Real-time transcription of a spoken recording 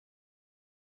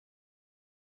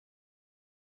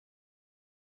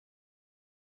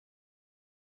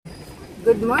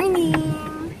Good morning,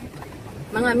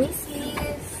 mga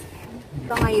misis.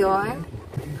 So ngayon,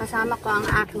 kasama ko ang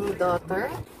aking daughter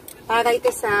para ito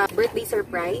sa birthday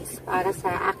surprise para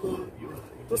sa aking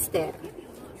mister,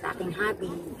 sa aking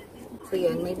hubby. So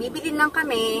yun, may bibili lang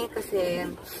kami kasi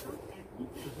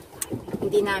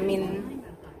hindi namin,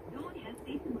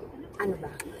 ano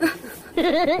ba?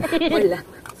 Wala.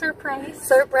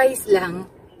 Surprise lang.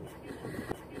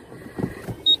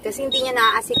 Kasi hindi niya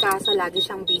naaasikaso, lagi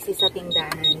siyang busy sa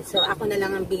tindahan. So, ako na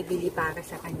lang ang bibili para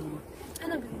sa kanya.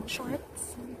 Ano ba yun?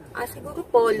 Shorts? Siguro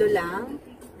polo lang.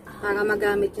 Para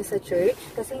magamit niya sa church.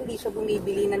 Kasi hindi siya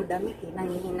bumibili ng damit eh.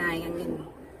 Nangihinayan yun eh.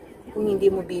 Kung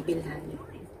hindi mo bibilhan.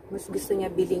 Mas gusto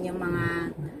niya bilhin yung mga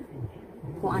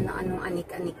kung ano-anong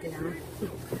anik-anik lang.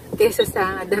 Kesa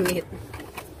sa damit.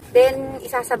 Then,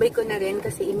 isasabay ko na rin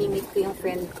kasi imimit ko yung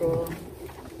friend ko.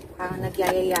 Parang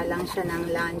nagyayaya lang siya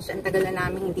ng lunch. Ang tagal na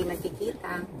namin hindi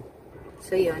nagkikita.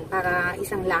 So yun, para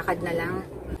isang lakad na lang.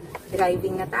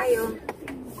 Driving na tayo.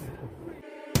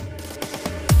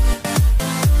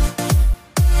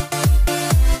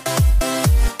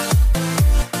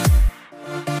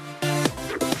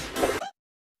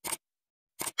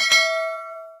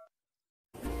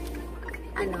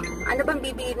 Ano bang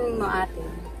bibilin mo, ate?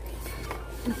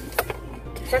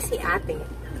 Siya si ate.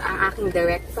 Ang aking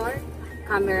director.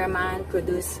 Cameraman,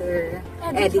 producer,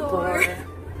 editor,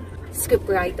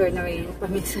 scriptwriter na rin,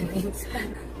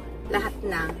 paminsan-minsan. Lahat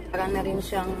na. Parang na rin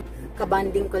siyang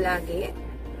kabanding ko lagi.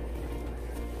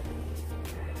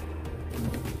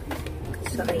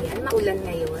 So, ayan. Maulan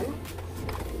ngayon.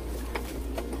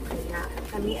 Kaya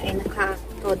kami ay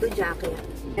naka-todo jacket.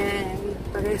 And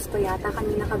parehas pa yata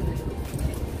kami naka-blue.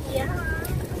 Yeah.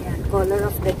 Ayan. Color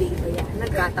of the day ba yan?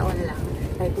 Nagkataon lang.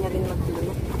 Type niya rin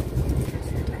mag-blue.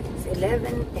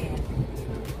 11:10.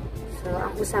 So,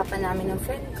 ang usapan namin ng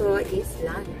friend ko is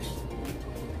lunch.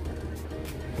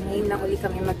 Ngayon lang uli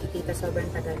kami magkikita, sobrang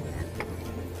tagal na.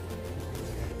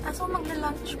 So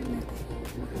magla-lunch muna tayo?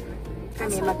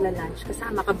 Kami magla-lunch.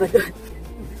 Kasama ka ba doon?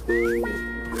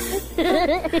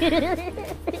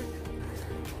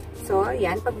 So,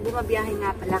 yan. Pag bumabiyahe nga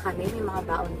pala kami, may mga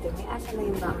baon kami. Asa na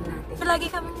yung baon natin? Lagi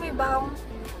kami may baong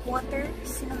water,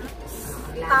 snacks,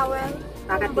 towel,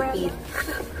 para tipid.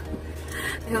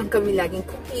 Meron kami laging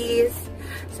cookies.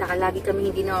 Saka lagi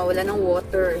kami hindi nawawala ng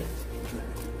water.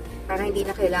 Para hindi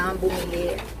na kailangan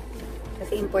bumili.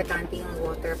 Kasi importante yung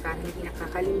water para hindi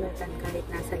nakakalimutan kahit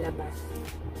nasa labas.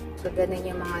 So, ganun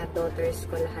yung mga daughters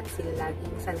ko. Lahat sila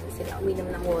laging sanay sila uminom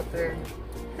ng water.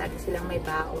 Lagi silang may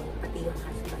baon. Pati yung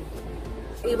husband.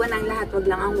 Iwan ang lahat. Wag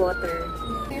lang ang water.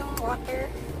 Yung water.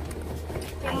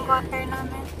 Yung water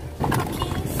namin.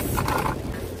 Cookies.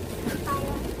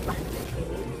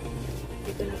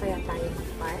 Dito na kaya tayo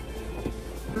mag-park.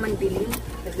 Mandilim.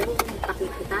 Hello,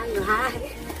 magpakita tayo. Hi!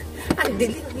 Ang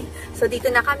dilim. So, dito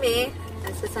na kami.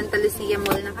 Sa Santa Lucia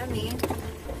Mall na kami.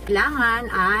 Kailangan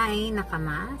ay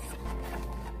nakamask.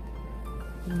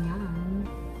 Ayan.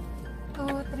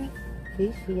 2, 3.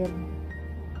 Face shield.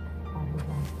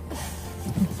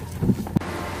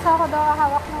 So, ako daw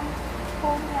hawak ng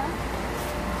phone niya.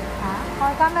 Ha?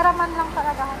 Cameraman lang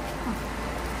talaga.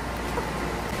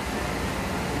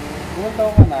 Ilan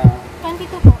taon ka na?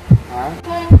 22 po. Ha?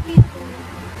 22.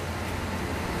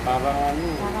 Parang ano?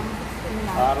 Parang 16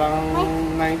 na. Parang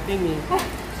 19 eh.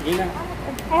 Sige na.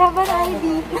 I have an ID.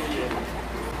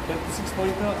 36.2.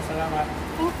 Salamat.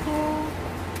 Thank you.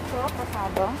 So,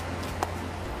 pasado.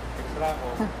 Extra ako.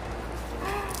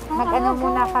 Nag-ano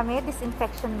muna kami,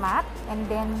 disinfection mat. And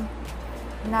then,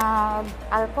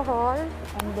 nag-alcohol.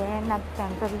 And then,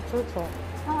 nag-temperature check.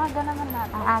 Ang aga naman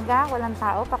natin. Ang aga, walang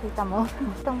tao, pakita mo.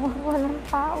 Pakita mo, walang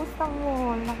tao sa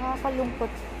mall.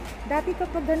 Nakakalungkot. Dati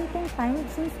kapag ganitong time,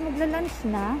 since magla-lunch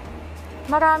na,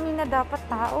 marami na dapat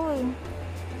tao eh.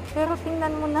 Pero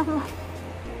tingnan mo naman.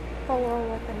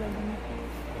 Kawawa talaga.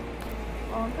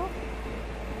 Oh, look.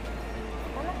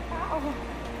 Walang tao.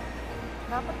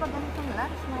 Dapat pag ganitong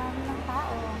lunch, marami ng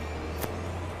tao.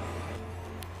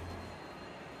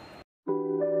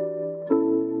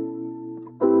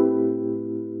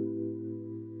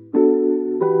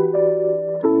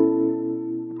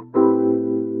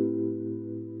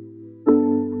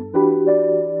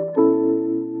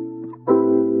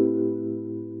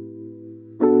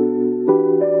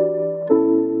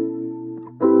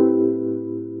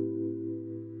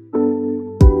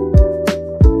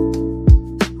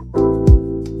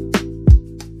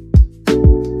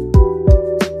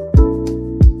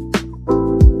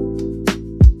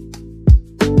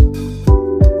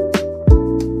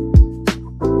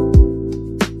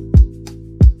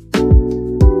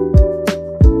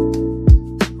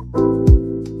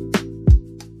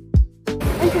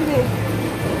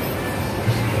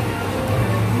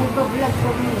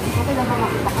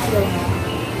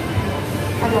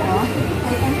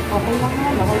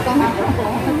 Laway ka nga ako.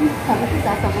 Sabi ko,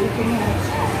 sasabay ko niya.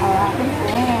 Awakin ko.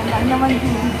 Ano naman hindi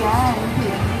dyan?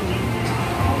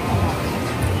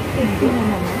 Hindi na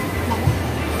naman.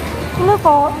 Ano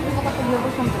po? Hindi ko kapag ko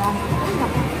siyang brand.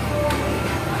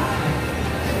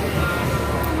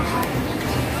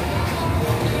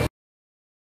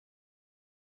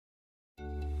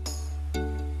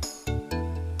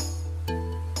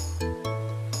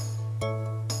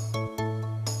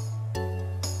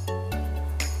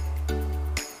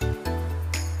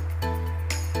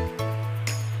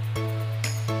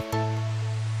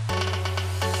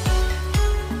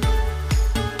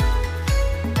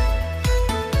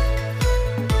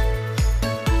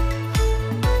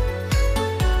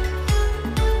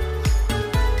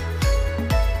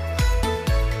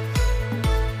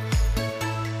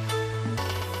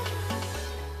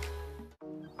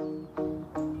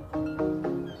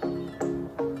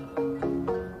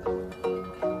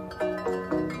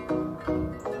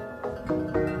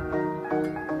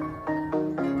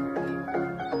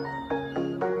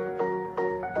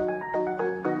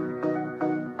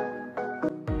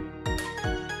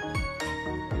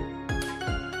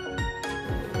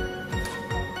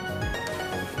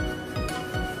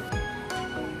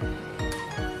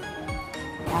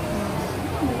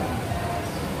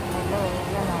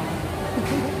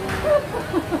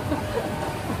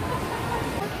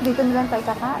 Dito na lang tayo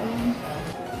kakain.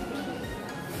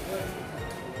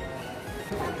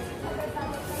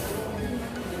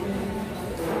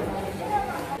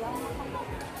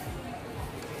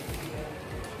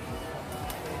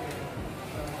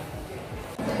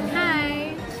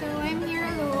 Hi! So I'm here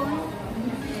alone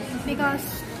because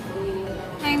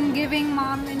I'm giving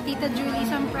Mom and Tita Julie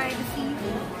some privacy.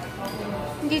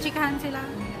 Hindi chikahan sila.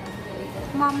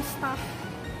 Mom stuff.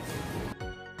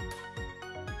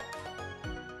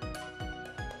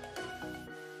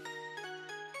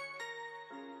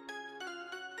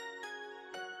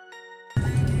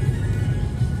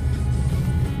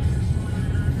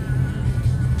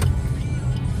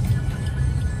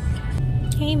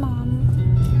 Hey, Mom.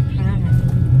 Hi.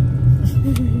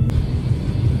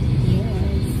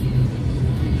 Yes.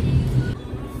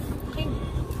 Okay.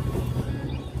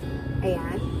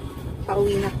 Ayan.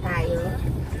 Pauwi na tayo.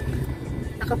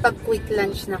 Nakapag-quick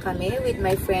lunch na kami with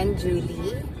my friend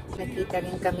Julie. Nakita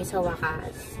rin kami sa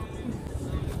wakas.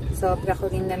 Sobra ko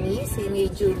rin na-miss si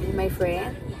Julie, my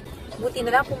friend. Buti na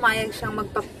lang pumayag siyang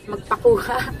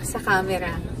magpakuha sa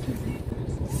camera.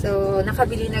 So,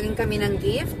 nakabili na rin kami ng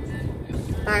gift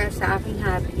para sa aking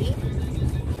hubby.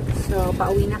 So,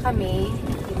 pauwi na kami.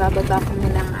 Ibababa ko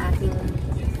muna ang ating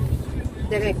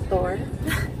director.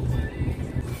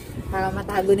 Para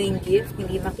matago na yung gift,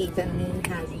 hindi makita ni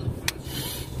hubby.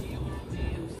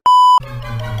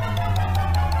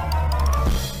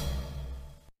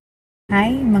 Hi,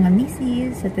 mga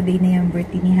misis. So, today na yung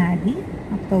birthday ni hubby.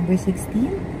 October 16.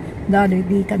 The other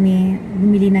day kami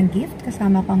bumili ng gift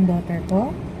kasama ko ang daughter ko.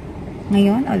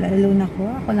 Ngayon, all alone ako.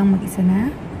 Ako lang mag-isa na.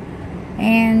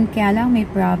 And kaya lang may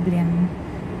problem.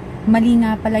 Mali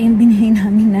nga pala yung binili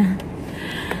namin na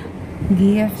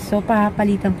gift. So,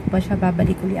 papalitan ko pa siya.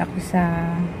 Babalik ulit ako sa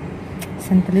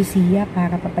Santa Lucia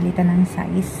para papalitan ng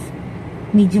size.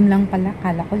 Medium lang pala.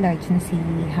 Kala ko large na si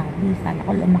hubby. Kala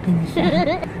ko lumaki na siya.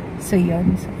 So,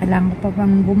 yun. So, kailangan ko pa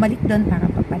pang bumalik doon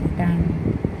para papalitan.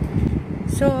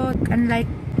 So, unlike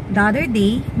the other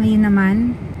day, ngayon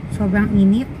naman, sobrang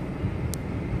init.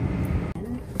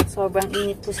 Sobrang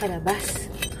init po sa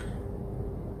labas.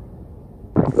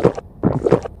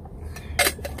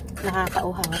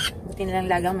 Nakakauhaw. Buti na lang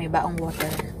lagang may baong water.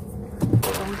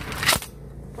 So,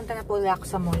 punta na po ulit ako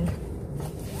sa mall.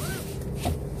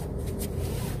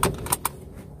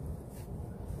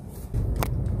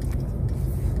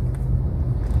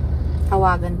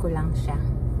 Tawagan ko lang siya.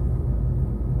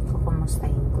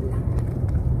 Kukumustahin ko lang.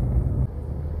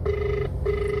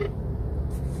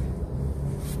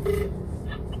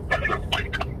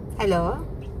 Hello?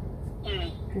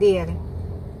 Dear.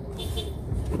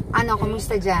 Ano,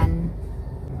 kumusta dyan?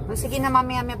 O, sige na,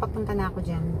 mamaya papunta na ako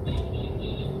dyan.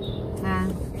 Ha?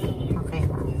 Okay,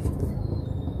 ma.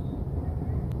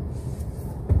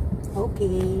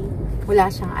 Okay. Wala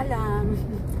siyang alam.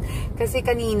 Kasi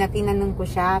kanina, tinanong ko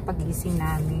siya pagising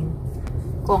namin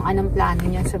kung anong plano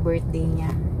niya sa birthday niya.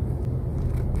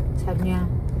 Sabi niya,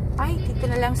 ay, dito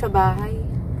na lang sa bahay.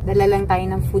 Dala lang tayo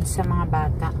ng food sa mga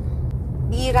bata.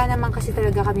 Bihira naman kasi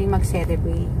talaga kami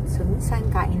mag-celebrate. So, minsan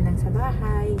kain lang sa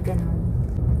bahay, ganun.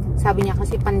 Sabi niya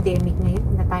kasi pandemic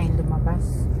ngayon, na tayong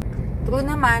lumabas. True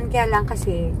naman, kaya lang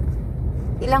kasi,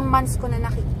 ilang months ko na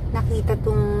nakita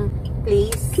tong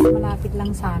place, malapit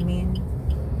lang sa amin.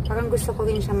 Parang gusto ko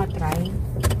rin siya matry.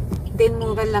 Then,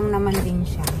 mura lang naman din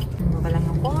siya. Mura lang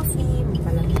yung coffee,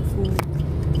 mura lang yung food.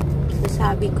 So,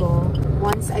 sabi ko,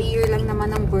 once a year lang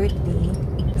naman ang birthday,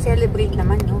 celebrate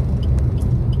naman, no?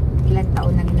 Ilang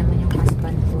taon na rin naman yung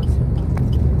husband ko. So,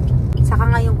 saka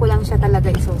ngayon ko lang siya talaga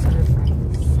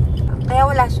iso-surprise. Kaya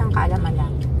wala siyang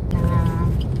kaalam-alam na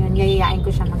yun, yayayain ko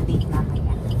siya mag-date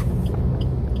mamaya.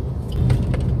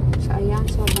 So, ayan,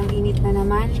 sobrang init na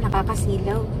naman.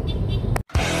 Nakakasilaw.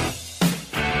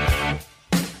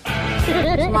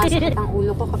 Sumasakit ang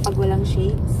ulo ko kapag walang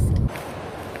shades.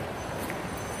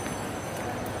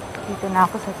 Dito na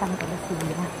ako sa Tranquillity.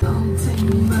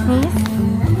 Miss,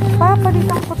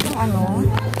 papalitan ko itong ano.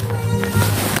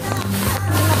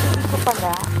 Dito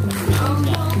pala.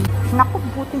 Naku,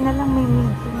 buti na lang may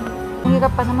medium.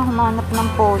 Hirap pa naman humanap ng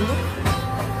polo.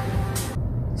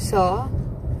 So,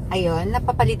 ayun,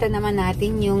 napapalitan naman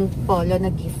natin yung polo na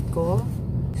gift ko.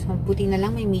 So, buti na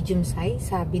lang may medium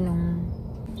size. Sabi nung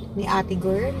ni ate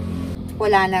girl,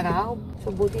 wala na raw.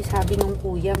 So, buti sabi nung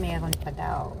kuya, meron pa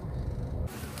daw.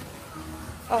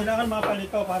 Oh. Kailangan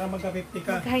mapalito para magka-50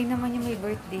 ka. Mag-hi naman yung may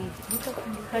birthday. Dito ka.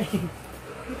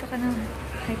 Dito ka na.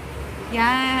 Hi.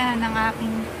 Yan, ang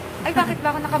aking... Ay, bakit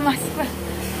ba ako nakamask pa?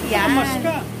 Yan. Nakamask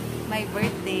ka. My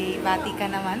birthday. Bati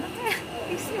ka naman.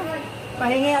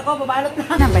 Pahingi ako, babalot na.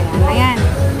 Ano ba yan? Ayan.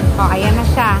 O, ayan na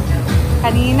siya.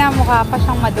 Kanina, mukha pa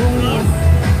siyang madungis.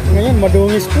 Ngayon,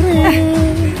 madungis ko rin.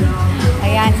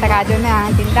 Ayan, sarado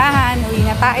na ang tindahan. Uwi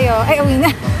na tayo. Ay, uwi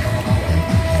na.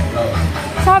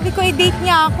 Sabi ko, i-date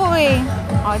niya ako eh.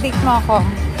 O, date mo ako.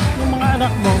 Yung mga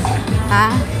anak mo. Ha?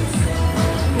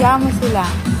 Iyaw mo sila.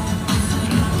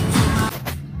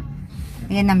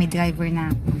 Ayan na, may driver na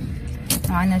ako.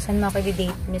 O, ano, saan mo ako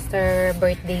i-date, Mr.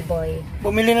 Birthday Boy?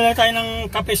 Bumili na lang tayo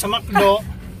ng kape sa McDo.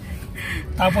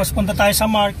 Tapos punta tayo sa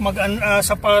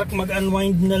sa park,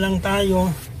 mag-unwind na lang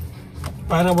tayo.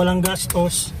 Para walang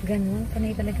gastos. Ganun,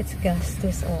 panay talaga sa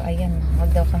gastos. O, ayan, wag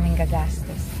daw kaming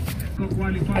gagastos.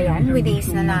 Ayan, with-days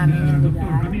na namin yung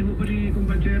lugar. Kami po pali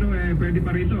kumpatsero, pwede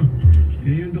pa rito.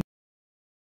 Yung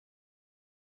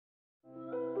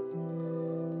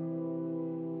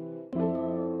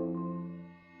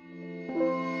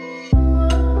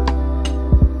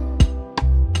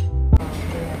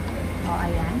O,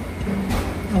 ayan.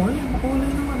 Uy,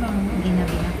 makulay naman lang.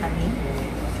 Ginabi na kami.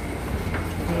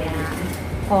 Ayan,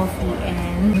 coffee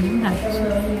and lunch.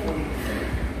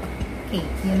 Okay,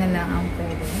 yun na lang ang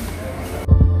pwede.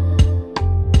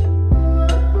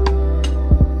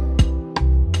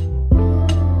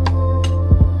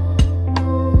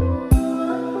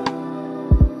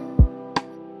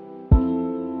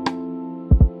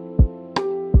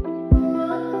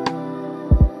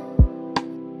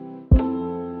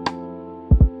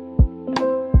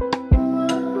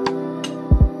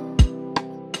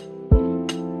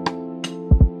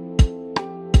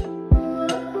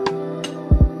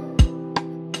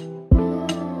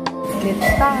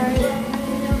 Let's start.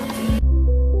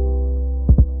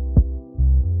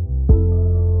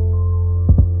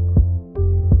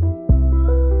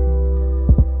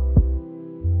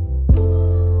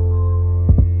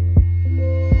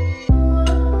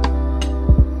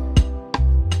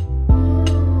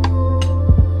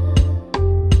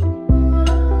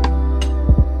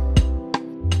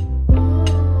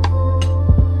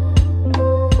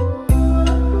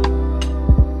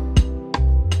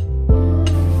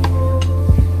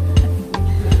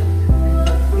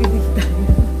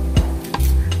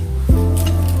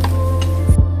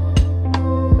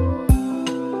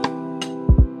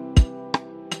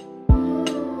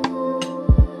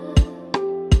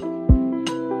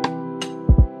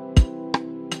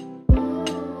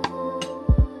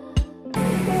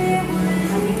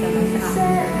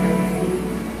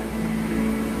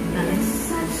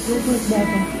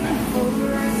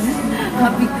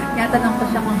 Happy. Yatanong ko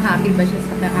siya kung happy ba siya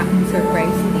sa aking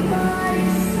surprise niya.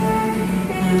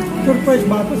 Surprise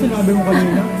ba ito? Sinabi mo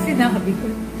kanina? Sinabi ko.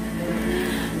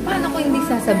 Paano ko hindi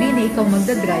sasabihin na ikaw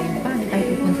magdadrive? Paano tayo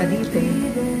pupunta dito?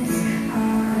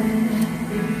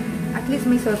 At least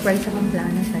may surprise akong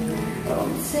plano sa'yo.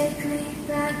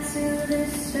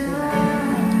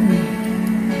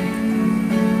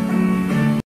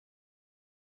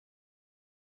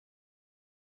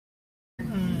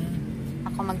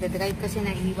 Ako magdadrive kasi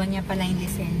naiiwan niya pala yung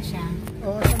lisensya.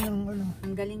 Oo, saan yung ano?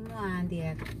 Ang galing mo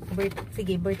dear.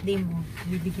 Sige, birthday mo.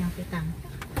 Bibigyan kita.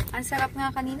 Ang sarap nga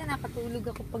kanina, nakatulog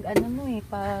ako pag ano mo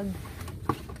pag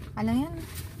ano yan?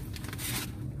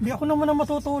 Hindi ako naman na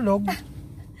matutulog.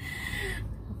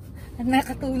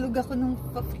 Nakatulog ako nung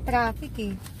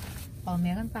traffic Oh,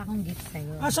 meron pa akong gift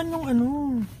sa'yo. Asan yung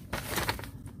ano?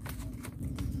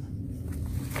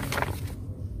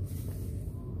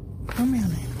 Mamaya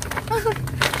na yan.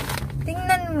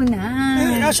 mo na.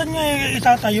 Asan niya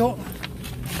itatayo?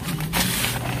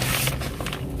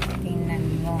 Tingnan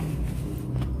mo.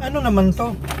 Ano naman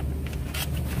to?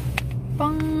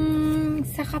 Pang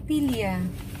sa kapilya.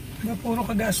 Na puro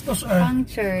kagastos Pang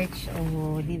church.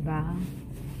 Oo, di ba?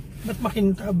 Ba't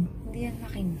makintab? Hindi yan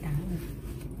makintab.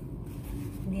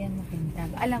 Hindi yan makintab.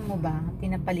 Alam mo ba,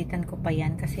 pinapalitan ko pa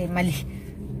yan kasi mali.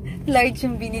 Large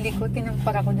yung binili ko.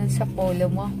 Tinampara ko dun sa polo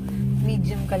mo.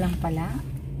 Medium ka lang pala.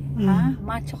 Ha?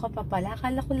 Macho ka pa pala.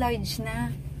 Akala ko large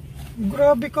na.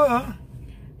 Grabe ka ha.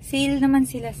 Sale naman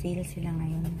sila. Sale sila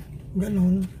ngayon.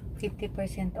 Ganun.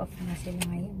 50% off na sila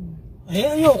ngayon.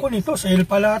 Ayoko nito. Sale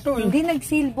pala to Hindi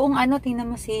nag-sale. Buong tingnan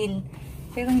mo sale.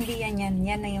 Pero hindi yan.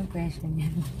 Yan na yung presyo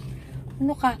niyan.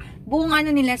 Ano ka? Buong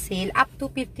nila sale. Up to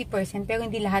 50%. Pero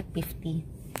hindi lahat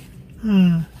 50.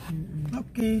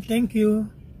 Okay. Thank you.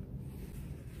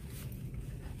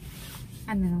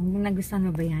 Ano? Nagustuhan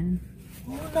mo ba yan?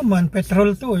 Oo naman.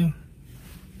 Petrol to eh.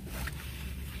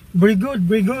 Very good.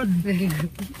 Very good. Very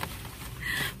good.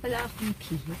 Wala akong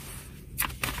kiss.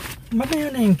 Mamaya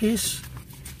na yung kiss.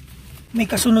 May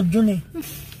kasunod yun eh.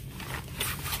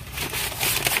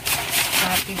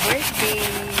 Happy birthday!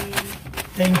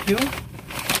 Thank you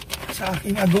sa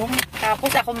aking agong.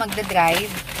 Tapos ako magdadrive.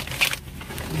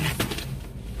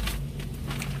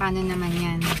 Paano naman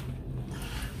yan?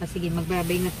 O sige,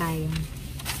 magbabay na tayo.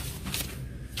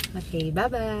 Okay,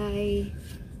 bye-bye!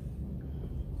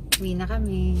 Uwi na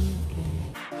kami.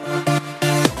 Okay.